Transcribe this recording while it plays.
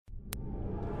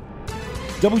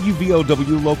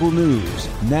WVOW Local News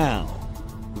now.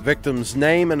 The victim's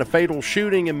name in a fatal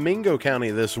shooting in Mingo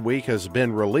County this week has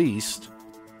been released.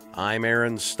 I'm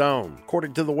Aaron Stone.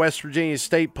 According to the West Virginia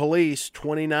State Police,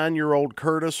 29-year-old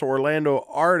Curtis Orlando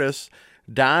Artis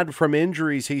died from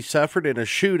injuries he suffered in a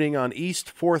shooting on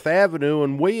East 4th Avenue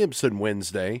in Williamson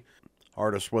Wednesday.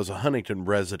 Artis was a Huntington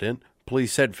resident.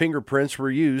 Police said fingerprints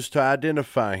were used to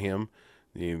identify him.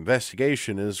 The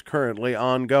investigation is currently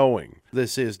ongoing.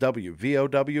 This is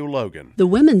WVOW Logan. The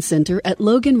Women's Center at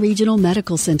Logan Regional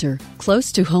Medical Center.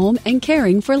 Close to home and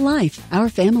caring for life. Our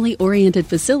family-oriented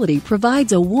facility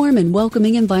provides a warm and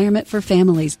welcoming environment for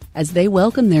families as they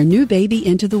welcome their new baby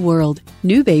into the world.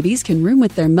 New babies can room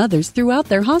with their mothers throughout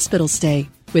their hospital stay.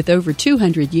 With over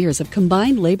 200 years of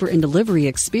combined labor and delivery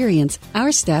experience,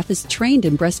 our staff is trained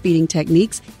in breastfeeding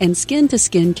techniques and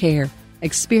skin-to-skin care.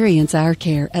 Experience our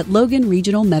care at Logan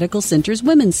Regional Medical Center's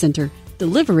Women's Center,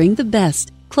 delivering the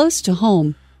best, close to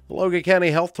home. The Logan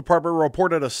County Health Department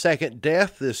reported a second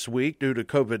death this week due to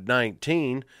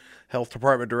COVID-19. Health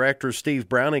Department Director Steve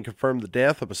Browning confirmed the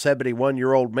death of a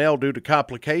 71-year-old male due to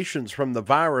complications from the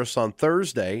virus on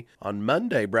Thursday. On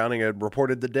Monday, Browning had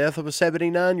reported the death of a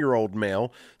 79-year-old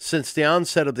male. Since the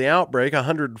onset of the outbreak,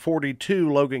 142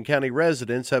 Logan County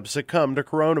residents have succumbed to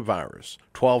coronavirus.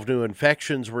 12 new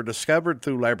infections were discovered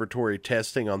through laboratory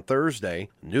testing on Thursday.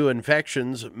 New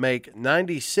infections make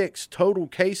 96 total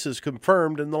cases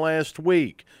confirmed in the last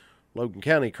week. Logan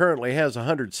County currently has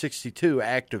 162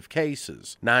 active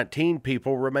cases. 19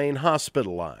 people remain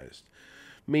hospitalized.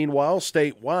 Meanwhile,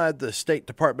 statewide, the State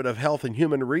Department of Health and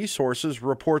Human Resources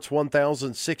reports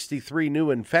 1,063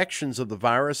 new infections of the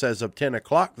virus as of 10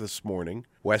 o'clock this morning.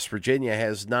 West Virginia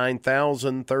has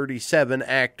 9,037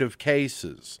 active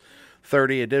cases.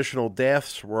 30 additional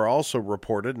deaths were also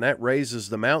reported, and that raises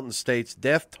the Mountain State's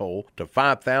death toll to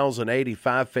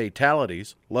 5,085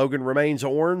 fatalities. Logan remains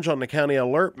orange on the county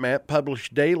alert map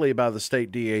published daily by the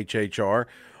state DHHR.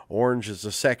 Orange is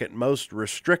the second most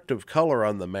restrictive color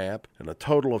on the map, and a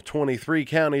total of 23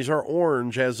 counties are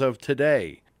orange as of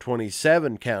today.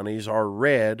 27 counties are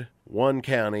red, 1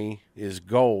 county is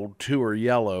gold, 2 are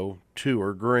yellow, 2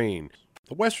 are green.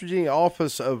 The West Virginia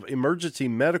Office of Emergency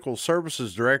Medical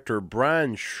Services Director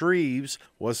Brian Shreves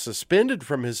was suspended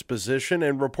from his position,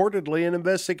 and reportedly an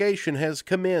investigation has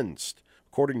commenced.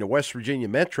 According to West Virginia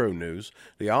Metro News,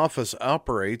 the office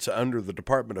operates under the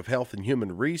Department of Health and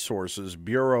Human Resources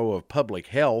Bureau of Public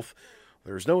Health.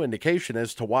 There is no indication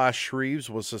as to why Shreves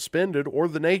was suspended or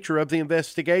the nature of the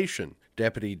investigation.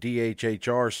 Deputy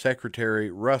DHHR Secretary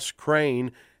Russ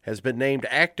Crane has been named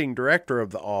acting director of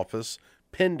the office,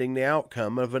 pending the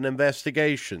outcome of an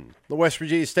investigation. The West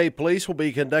Virginia State Police will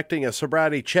be conducting a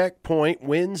sobriety checkpoint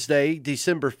Wednesday,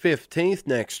 December 15th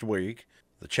next week.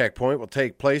 The checkpoint will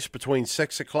take place between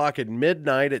 6 o'clock and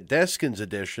midnight at Deskins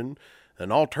Addition.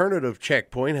 An alternative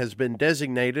checkpoint has been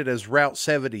designated as Route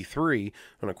 73,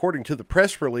 and according to the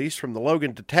press release from the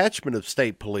Logan Detachment of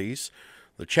State Police,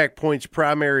 the checkpoint's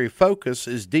primary focus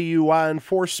is DUI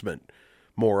enforcement.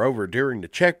 Moreover, during the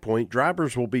checkpoint,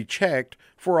 drivers will be checked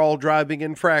for all driving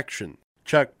infraction.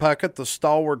 Chuck Puckett, the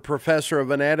stalwart professor of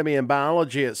anatomy and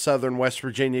biology at Southern West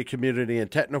Virginia Community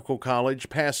and Technical College,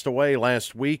 passed away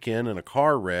last weekend in a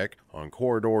car wreck on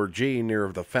Corridor G near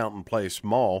the Fountain Place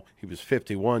Mall. He was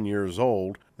 51 years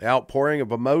old. The outpouring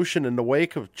of emotion in the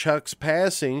wake of Chuck's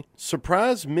passing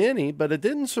surprised many, but it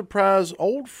didn't surprise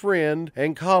old friend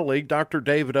and colleague Dr.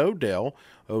 David Odell.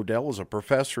 Odell is a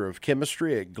professor of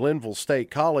chemistry at Glenville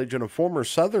State College and a former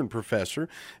Southern professor.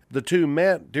 The two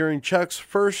met during Chuck's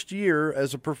first year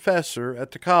as a professor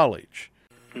at the college.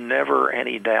 Never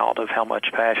any doubt of how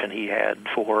much passion he had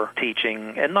for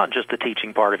teaching, and not just the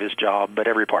teaching part of his job, but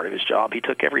every part of his job. He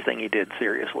took everything he did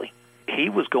seriously. He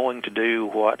was going to do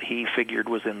what he figured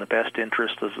was in the best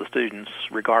interest of the students,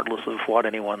 regardless of what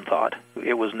anyone thought.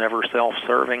 It was never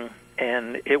self-serving,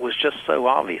 and it was just so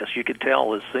obvious. You could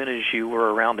tell as soon as you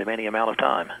were around him any amount of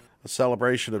time. A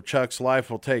celebration of Chuck's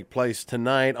life will take place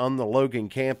tonight on the Logan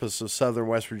campus of Southern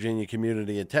West Virginia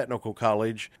Community and Technical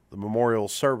College. The memorial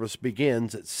service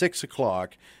begins at 6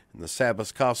 o'clock in the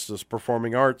Sabas Costas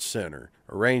Performing Arts Center.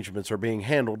 Arrangements are being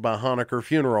handled by Honaker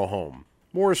Funeral Home.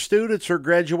 More students are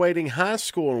graduating high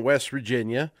school in West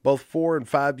Virginia. Both 4- and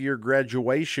 5-year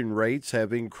graduation rates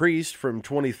have increased from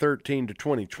 2013 to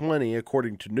 2020,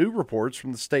 according to new reports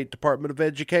from the State Department of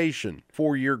Education.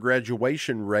 4-year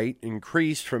graduation rate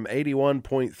increased from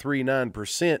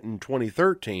 81.39% in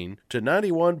 2013 to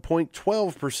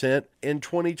 91.12% in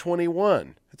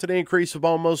 2021. That's an increase of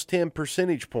almost 10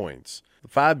 percentage points. The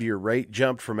 5-year rate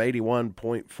jumped from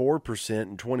 81.4%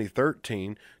 in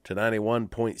 2013 to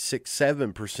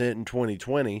 91.67% in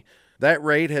 2020. That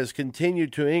rate has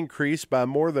continued to increase by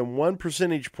more than 1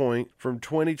 percentage point from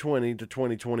 2020 to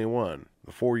 2021.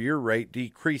 The 4-year rate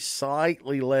decreased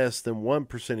slightly less than 1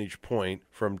 percentage point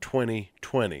from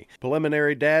 2020.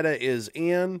 Preliminary data is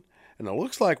in, and it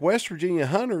looks like West Virginia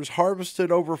hunters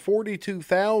harvested over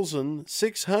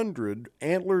 42,600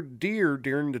 antlered deer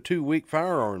during the 2-week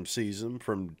firearm season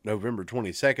from November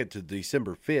 22nd to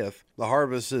December 5th. The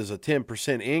harvest is a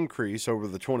 10% increase over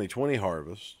the 2020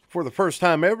 harvest. For the first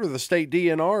time ever, the state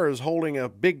DNR is holding a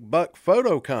big buck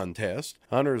photo contest.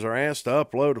 Hunters are asked to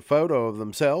upload a photo of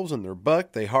themselves and their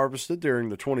buck they harvested during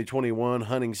the 2021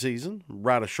 hunting season,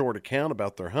 write a short account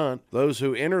about their hunt. Those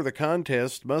who enter the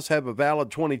contest must have a valid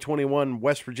 2021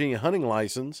 West Virginia hunting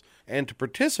license, and to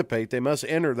participate, they must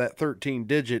enter that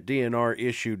 13-digit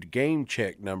DNR-issued game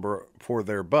check number for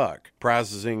their buck.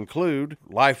 Prizes include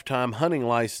lifetime hunting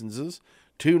licenses,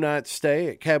 2-night stay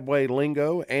at Cabway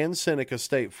Lingo and Seneca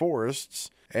State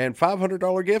Forests, and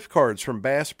 $500 gift cards from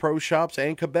Bass Pro Shops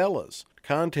and Cabela's. The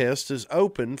contest is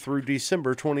open through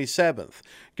December 27th.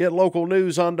 Get local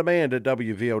news on demand at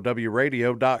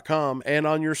WVOWradio.com and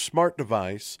on your smart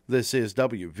device. This is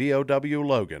WVOW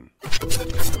Logan.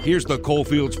 Here's the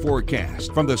Coalfields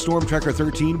forecast from the Storm Tracker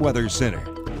 13 Weather Center.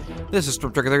 This is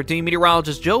Storm Tracker 13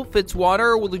 meteorologist Joe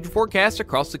Fitzwater with your forecast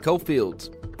across the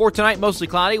Coalfields. For tonight, mostly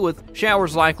cloudy with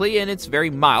showers likely, and it's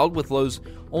very mild with lows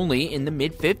only in the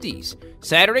mid-50s.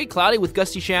 Saturday, cloudy with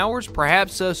gusty showers,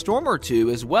 perhaps a storm or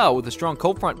two as well with a strong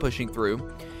cold front pushing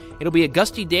through. It'll be a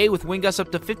gusty day with wind gusts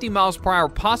up to 50 miles per hour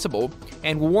possible,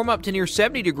 and will warm up to near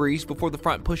 70 degrees before the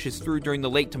front pushes through during the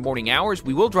late to morning hours.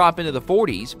 We will drop into the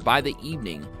 40s by the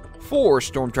evening. For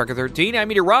Storm Tracker 13, I'm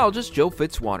meteorologist Joe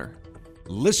Fitzwater.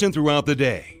 Listen throughout the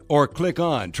day or click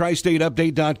on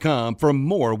tristateupdate.com for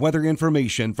more weather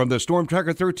information from the Storm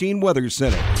Tracker 13 Weather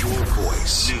Center. Your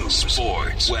voice, news,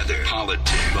 sports, weather,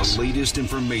 politics, the latest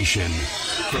information.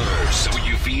 First,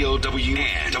 WVOW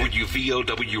and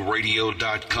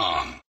WVOWradio.com.